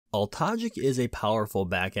Altogic is a powerful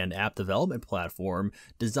backend app development platform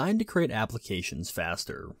designed to create applications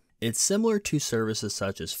faster. It's similar to services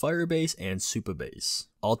such as Firebase and Supabase.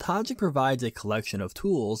 Altogic provides a collection of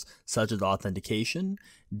tools such as authentication,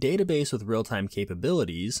 database with real-time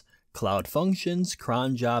capabilities, cloud functions,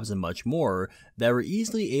 cron jobs, and much more that we're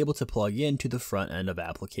easily able to plug into the front end of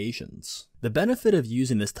applications. The benefit of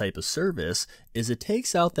using this type of service is it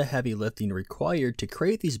takes out the heavy lifting required to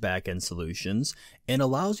create these backend solutions and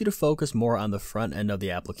allows you to focus more on the front end of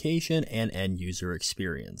the application and end user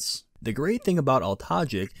experience. The great thing about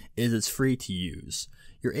Altogic is it's free to use.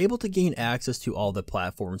 You're able to gain access to all the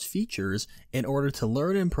platform's features in order to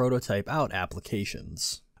learn and prototype out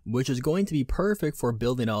applications, which is going to be perfect for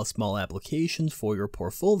building out small applications for your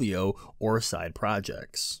portfolio or side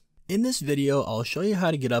projects. In this video, I'll show you how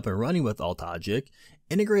to get up and running with Altogic,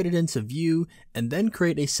 integrate it into Vue, and then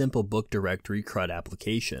create a simple book directory CRUD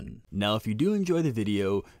application. Now, if you do enjoy the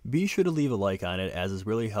video, be sure to leave a like on it as this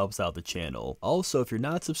really helps out the channel. Also, if you're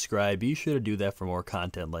not subscribed, be sure to do that for more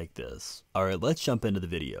content like this. Alright, let's jump into the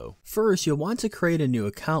video. First, you'll want to create a new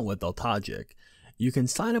account with Altogic. You can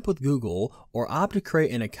sign up with Google or opt to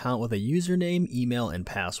create an account with a username, email, and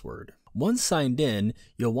password. Once signed in,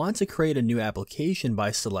 you'll want to create a new application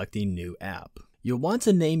by selecting New App. You'll want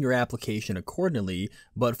to name your application accordingly,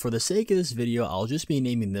 but for the sake of this video, I'll just be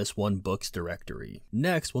naming this one Books Directory.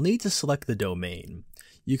 Next, we'll need to select the domain.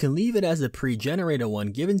 You can leave it as a pre-generated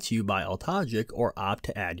one given to you by Altogic or opt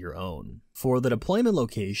to add your own. For the deployment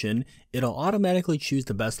location, it'll automatically choose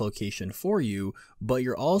the best location for you, but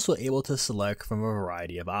you're also able to select from a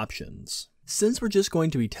variety of options. Since we're just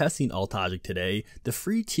going to be testing Altogic today, the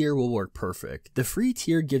free tier will work perfect. The free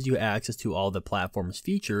tier gives you access to all the platform's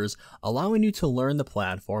features, allowing you to learn the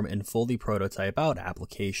platform and fully prototype out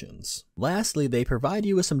applications. Lastly, they provide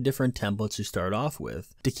you with some different templates to start off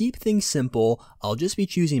with. To keep things simple, I'll just be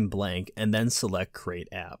choosing blank and then select Create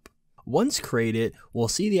App. Once created, we'll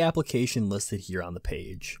see the application listed here on the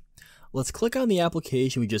page. Let's click on the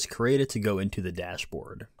application we just created to go into the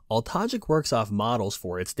dashboard. Altogic works off models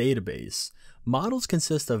for its database. Models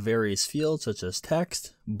consist of various fields such as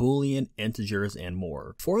text, boolean, integers, and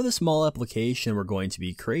more. For the small application we're going to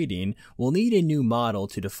be creating, we'll need a new model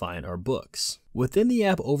to define our books. Within the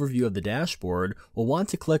app overview of the dashboard, we'll want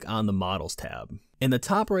to click on the Models tab. In the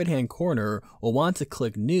top right hand corner, we'll want to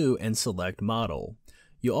click New and select Model.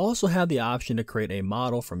 You also have the option to create a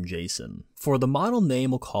model from JSON. For the model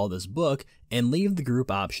name, we'll call this book and leave the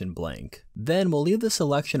group option blank. Then we'll leave the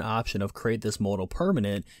selection option of create this model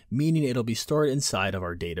permanent, meaning it'll be stored inside of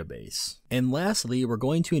our database. And lastly, we're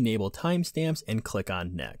going to enable timestamps and click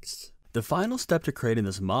on next. The final step to creating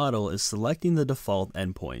this model is selecting the default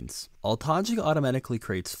endpoints. Altogic automatically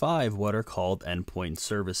creates 5 what are called endpoint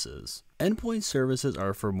services. Endpoint services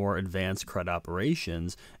are for more advanced CRUD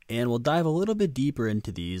operations, and we'll dive a little bit deeper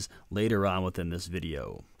into these later on within this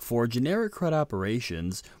video. For generic CRUD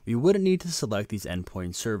operations, we wouldn't need to select these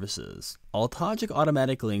endpoint services. Altogic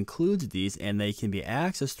automatically includes these, and they can be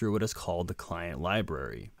accessed through what is called the client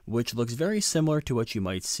library, which looks very similar to what you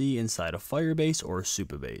might see inside of Firebase or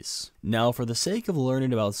Supabase. Now, for the sake of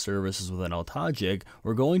learning about services within Altogic,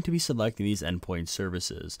 we're going to be selecting these endpoint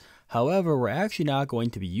services. However, we're actually not going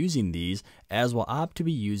to be using these, as we'll opt to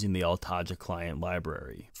be using the Altogic client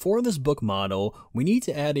library. For this book model, we need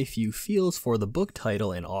to add a few fields for the book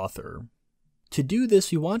title and author. To do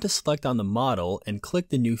this, we want to select on the model and click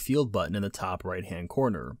the New Field button in the top right hand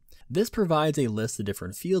corner. This provides a list of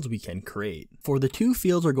different fields we can create. For the 2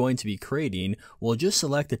 fields we're going to be creating, we'll just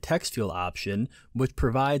select the text field option, which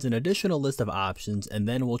provides an additional list of options, and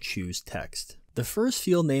then we'll choose text. The first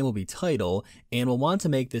field name will be title, and we'll want to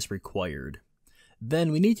make this required.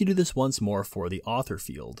 Then we need to do this once more for the author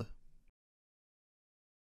field.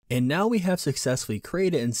 And now we have successfully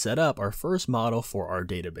created and set up our first model for our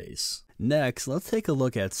database. Next, let's take a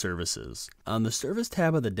look at services. On the service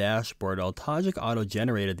tab of the dashboard, Altogic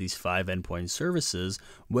auto-generated these 5 endpoint services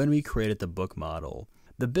when we created the book model.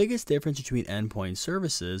 The biggest difference between endpoint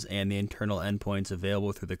services and the internal endpoints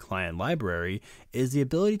available through the client library is the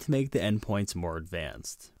ability to make the endpoints more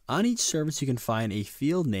advanced. On each service, you can find a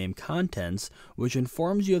field named Contents, which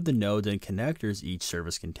informs you of the nodes and connectors each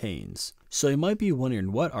service contains. So you might be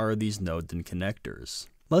wondering, what are these nodes and connectors?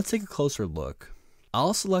 Let's take a closer look.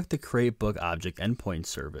 I'll select the Create Book Object Endpoint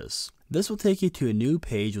service. This will take you to a new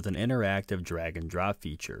page with an interactive drag and drop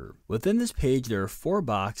feature. Within this page, there are 4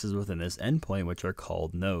 boxes within this endpoint which are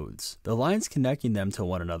called nodes. The lines connecting them to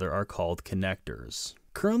one another are called connectors.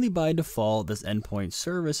 Currently by default, this endpoint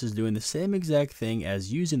service is doing the same exact thing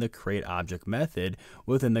as using the createObject method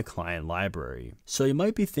within the client library. So you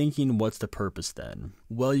might be thinking, what's the purpose then?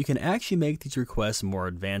 Well, you can actually make these requests more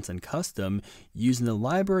advanced and custom using the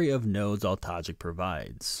library of nodes Altogic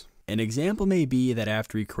provides. An example may be that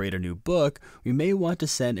after we create a new book, we may want to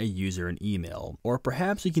send a user an email, or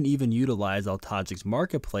perhaps we can even utilize Altogic's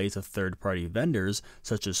marketplace of third-party vendors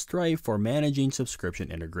such as Stripe for managing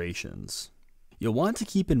subscription integrations. You'll want to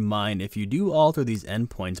keep in mind if you do alter these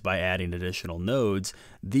endpoints by adding additional nodes,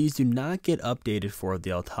 these do not get updated for the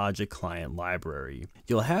Altogic client library.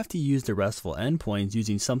 You'll have to use the RESTful endpoints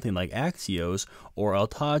using something like Axios or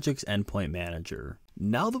Altogic's Endpoint Manager.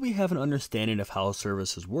 Now that we have an understanding of how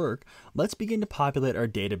services work, let's begin to populate our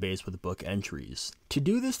database with book entries. To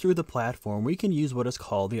do this through the platform, we can use what is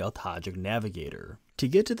called the Altogic Navigator. To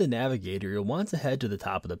get to the Navigator, you'll want to head to the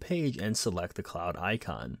top of the page and select the cloud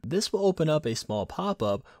icon. This will open up a small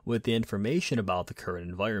pop-up with the information about the current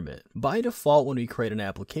environment. By default, when we create an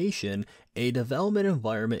application, a development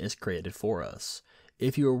environment is created for us.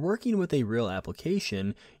 If you are working with a real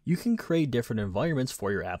application, you can create different environments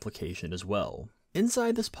for your application as well.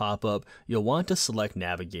 Inside this pop-up, you'll want to select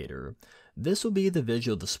Navigator. This will be the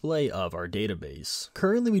visual display of our database.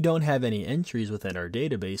 Currently, we don't have any entries within our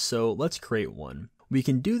database, so let's create one. We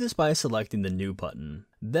can do this by selecting the New button.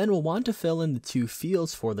 Then we'll want to fill in the two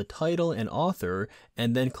fields for the title and author,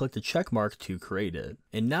 and then click the check mark to create it.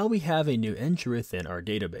 And now we have a new entry within our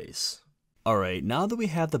database. Alright, now that we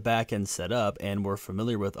have the backend set up and we're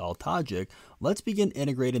familiar with Altogic, let's begin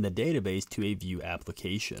integrating the database to a Vue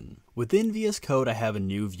application. Within VS Code, I have a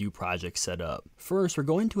new Vue project set up. First, we're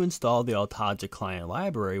going to install the Altogic client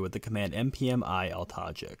library with the command npm i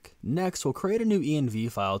altogic. Next, we'll create a new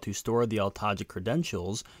env file to store the Altogic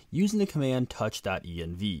credentials using the command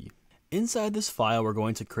touch.env. Inside this file, we're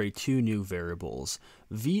going to create two new variables,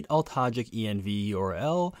 vue.altogic env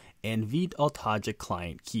URL and vue.altogic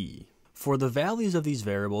client key. For the values of these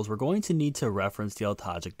variables, we're going to need to reference the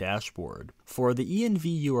Altogic dashboard. For the env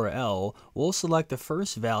URL, we'll select the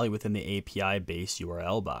first value within the API-based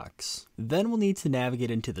URL box. Then we'll need to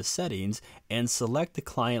navigate into the settings and select the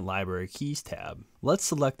Client Library Keys tab. Let's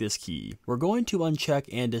select this key. We're going to uncheck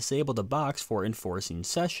and disable the box for enforcing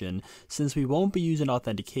session since we won't be using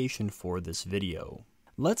authentication for this video.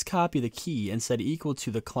 Let's copy the key and set it equal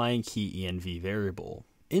to the client key env variable.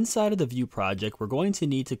 Inside of the Vue project, we're going to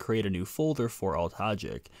need to create a new folder for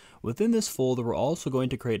Altogic. Within this folder, we're also going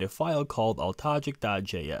to create a file called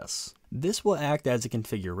altogic.js. This will act as a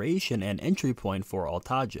configuration and entry point for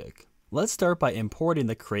Altogic. Let's start by importing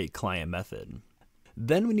the createClient method.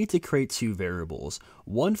 Then we need to create two variables,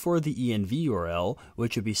 one for the env URL,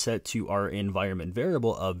 which would be set to our environment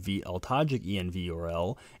variable of vue.altogic env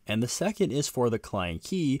URL, and the second is for the client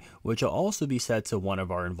key, which will also be set to one of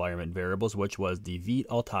our environment variables, which was the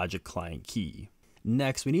vue.altogic client key.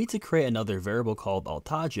 Next, we need to create another variable called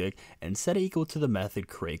altogic and set it equal to the method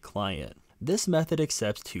createClient. This method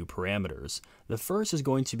accepts two parameters. The first is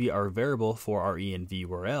going to be our variable for our env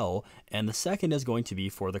URL, and the second is going to be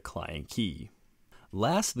for the client key.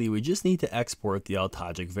 Lastly, we just need to export the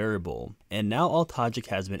Altogic variable, and now Altogic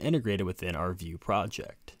has been integrated within our Vue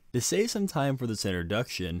project. To save some time for this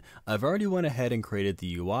introduction, I've already went ahead and created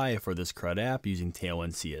the UI for this CRUD app using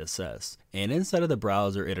Tailwind CSS, and inside of the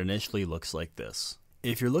browser it initially looks like this.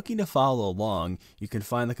 If you're looking to follow along, you can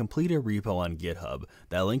find the completed repo on GitHub.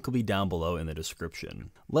 That link will be down below in the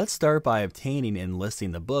description. Let's start by obtaining and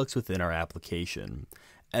listing the books within our application.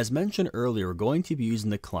 As mentioned earlier, we're going to be using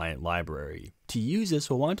the client library. To use this,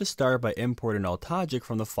 we'll want to start by importing Altogic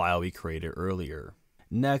from the file we created earlier.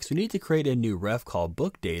 Next, we need to create a new ref called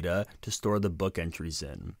book data to store the book entries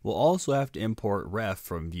in. We'll also have to import ref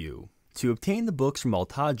from Vue. To obtain the books from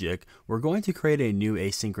Altogic, we're going to create a new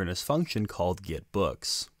asynchronous function called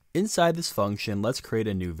getBooks. Inside this function, let's create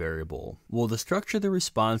a new variable. We'll destructure the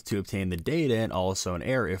response to obtain the data and also an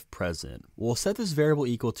error if present. We'll set this variable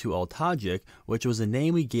equal to Altogic, which was the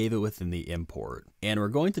name we gave it within the import. And we're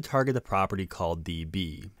going to target the property called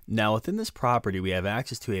db. Now within this property, we have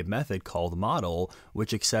access to a method called model,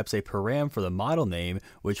 which accepts a param for the model name,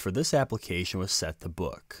 which for this application was set to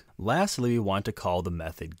book. Lastly, we want to call the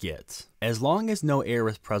method get. As long as no error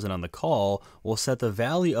is present on the call, we'll set the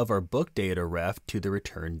value of our book data ref to the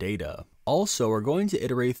return data. Also, we're going to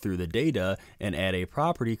iterate through the data and add a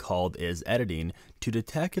property called isEditing to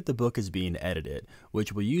detect if the book is being edited,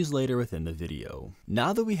 which we'll use later within the video.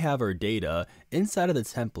 Now that we have our data, inside of the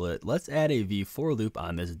template, let's add a v for loop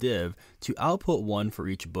on this div to output 1 for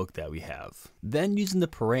each book that we have. Then using the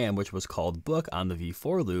param which was called book on the v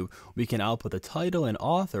for loop, we can output the title and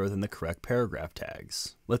author within the correct paragraph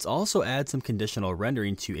tags. Let's also add some conditional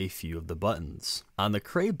rendering to a few of the buttons. On the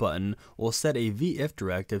create button, we'll set a v-if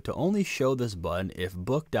directive to only show this button if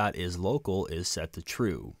book.isLocal is set to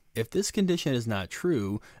true. If this condition is not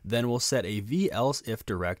true, then we'll set a v-else if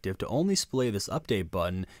directive to only display this update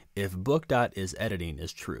button if book.isEditing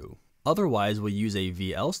is true. Otherwise, we'll use a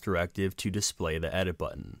v-else directive to display the edit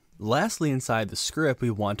button. Lastly, inside the script,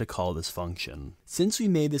 we want to call this function. Since we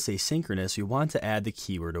made this asynchronous, we want to add the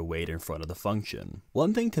keyword await in front of the function.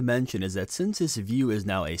 One thing to mention is that since this view is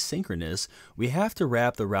now asynchronous, we have to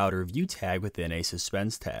wrap the router view tag within a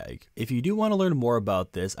suspense tag. If you do want to learn more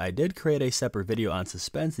about this, I did create a separate video on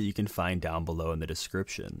suspense that you can find down below in the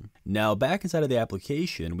description. Now back inside of the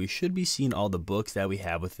application, we should be seeing all the books that we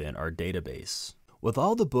have within our database. With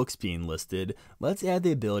all the books being listed, let's add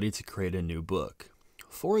the ability to create a new book.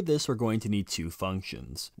 For this, we're going to need two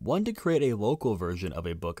functions. One to create a local version of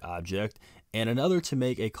a book object, and another to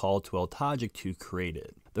make a call to Altogic to create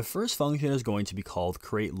it. The first function is going to be called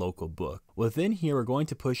create local book. Within here, we're going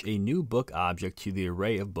to push a new book object to the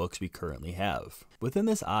array of books we currently have. Within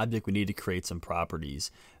this object, we need to create some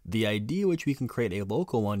properties. The ID, which we can create a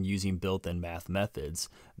local one using built-in math methods.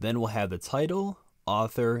 Then we'll have the title,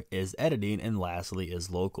 author, is editing, and lastly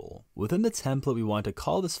is local. Within the template, we want to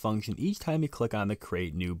call this function each time we click on the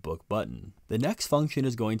create new book button. The next function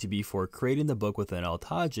is going to be for creating the book within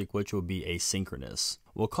Altogic, which will be asynchronous.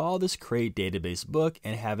 We'll call this create database book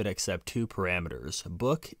and have it accept two parameters,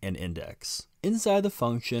 book and index. Inside the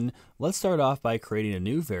function, let's start off by creating a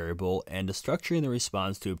new variable and structuring the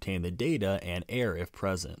response to obtain the data and error if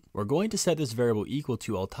present. We're going to set this variable equal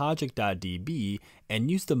to altogic.db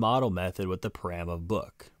and use the model method with the param of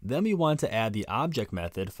book. Then we want to add the object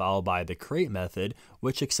method followed by the create method,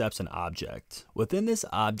 which accepts an object. Within this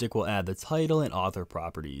object, we'll add the title and author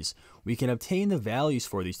properties. We can obtain the values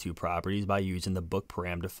for these two properties by using the book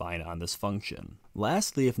param defined on this function.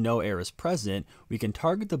 Lastly, if no error is present, we can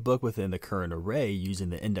target the book within the current array using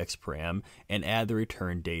the index param and add the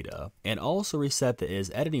return data, and also reset the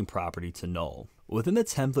isEditing property to null. Within the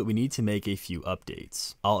template, we need to make a few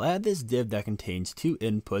updates. I'll add this div that contains two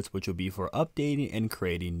inputs, which will be for updating and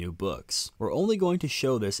creating new books. We're only going to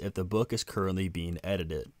show this if the book is currently being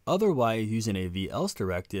edited. Otherwise, using a v-else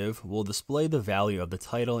directive, we'll display the value of the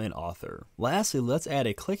title and author. Lastly, let's add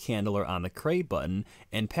a click handler on the create button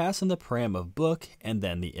and pass in the param of book and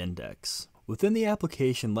then the index. Within the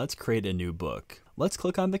application, let's create a new book. Let's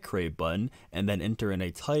click on the create button and then enter in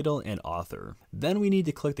a title and author. Then we need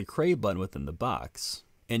to click the create button within the box.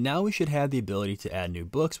 And now we should have the ability to add new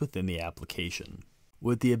books within the application.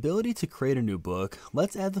 With the ability to create a new book,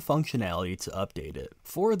 let's add the functionality to update it.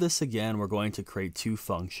 For this again, we're going to create two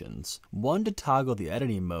functions. One to toggle the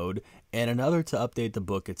editing mode and another to update the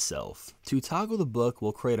book itself. To toggle the book,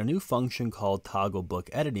 we'll create a new function called toggle book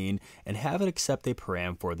editing and have it accept a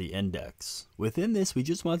param for the index. Within this, we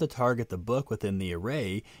just want to target the book within the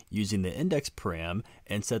array using the index param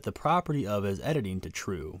and set the property of isEditing to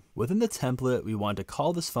true. Within the template, we want to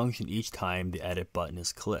call this function each time the edit button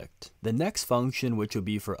is clicked. The next function, which will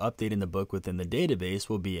be for updating the book within the database,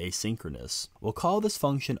 will be asynchronous. We'll call this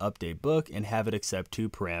function update book and have it accept two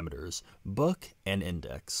parameters, book and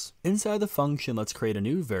index. Inside the function, let's create a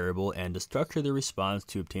new variable and structure the response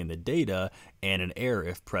to obtain the data and an error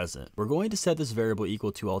if present. We're going to set this variable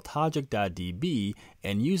equal to altogic.db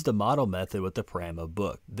and use the model method with the param of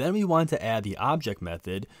book. Then we want to add the object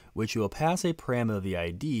method, which will pass a param of the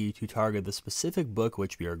ID to target the specific book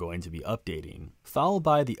which we are going to be updating, followed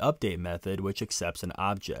by the update method, which accepts an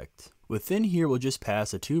object. Within here, we'll just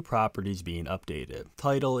pass the two properties being updated,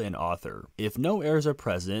 title and author. If no errors are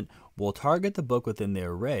present, we'll target the book within the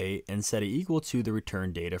array and set it equal to the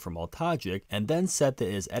return data from Altogic, and then set the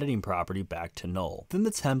isEditing property back to null. Within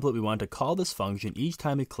the template, we want to call this function each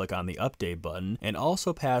time we click on the update button, and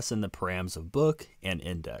also pass in the params of book and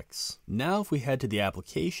index. Now if we head to the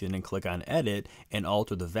application and click on edit and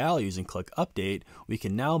alter the values and click update, we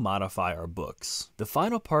can now modify our books. The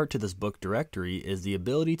final part to this book directory is the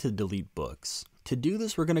ability to delete books. To do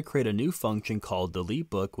this, we're going to create a new function called delete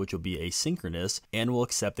book, which will be asynchronous and will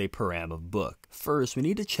accept a param of book. First, we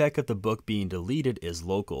need to check if the book being deleted is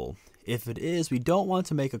local. If it is, we don't want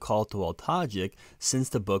to make a call to Altogic since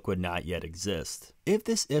the book would not yet exist. If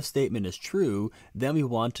this if statement is true, then we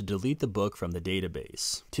want to delete the book from the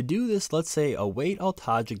database. To do this, let's say await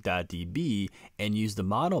altogic.db and use the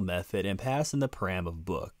model method and pass in the param of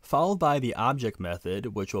book, followed by the object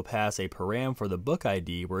method, which will pass a param for the book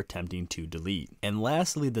ID we're attempting to delete, and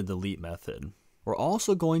lastly the delete method. We're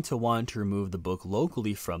also going to want to remove the book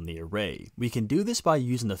locally from the array. We can do this by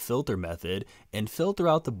using the filter method and filter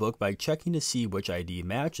out the book by checking to see which ID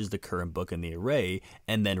matches the current book in the array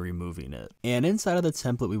and then removing it. And inside of the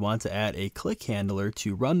template, we want to add a click handler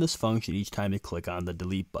to run this function each time you click on the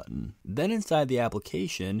delete button. Then inside the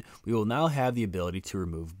application, we will now have the ability to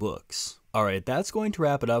remove books. Alright, that's going to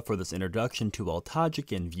wrap it up for this introduction to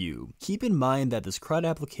Altogic and Vue. Keep in mind that this CRUD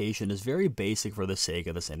application is very basic for the sake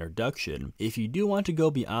of this introduction. If you do want to go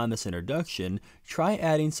beyond this introduction, try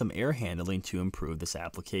adding some error handling to improve this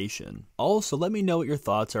application. Also, let me know what your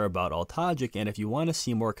thoughts are about Altogic and if you want to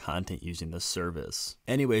see more content using this service.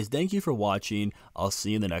 Anyways, thank you for watching. I'll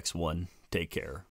see you in the next one. Take care.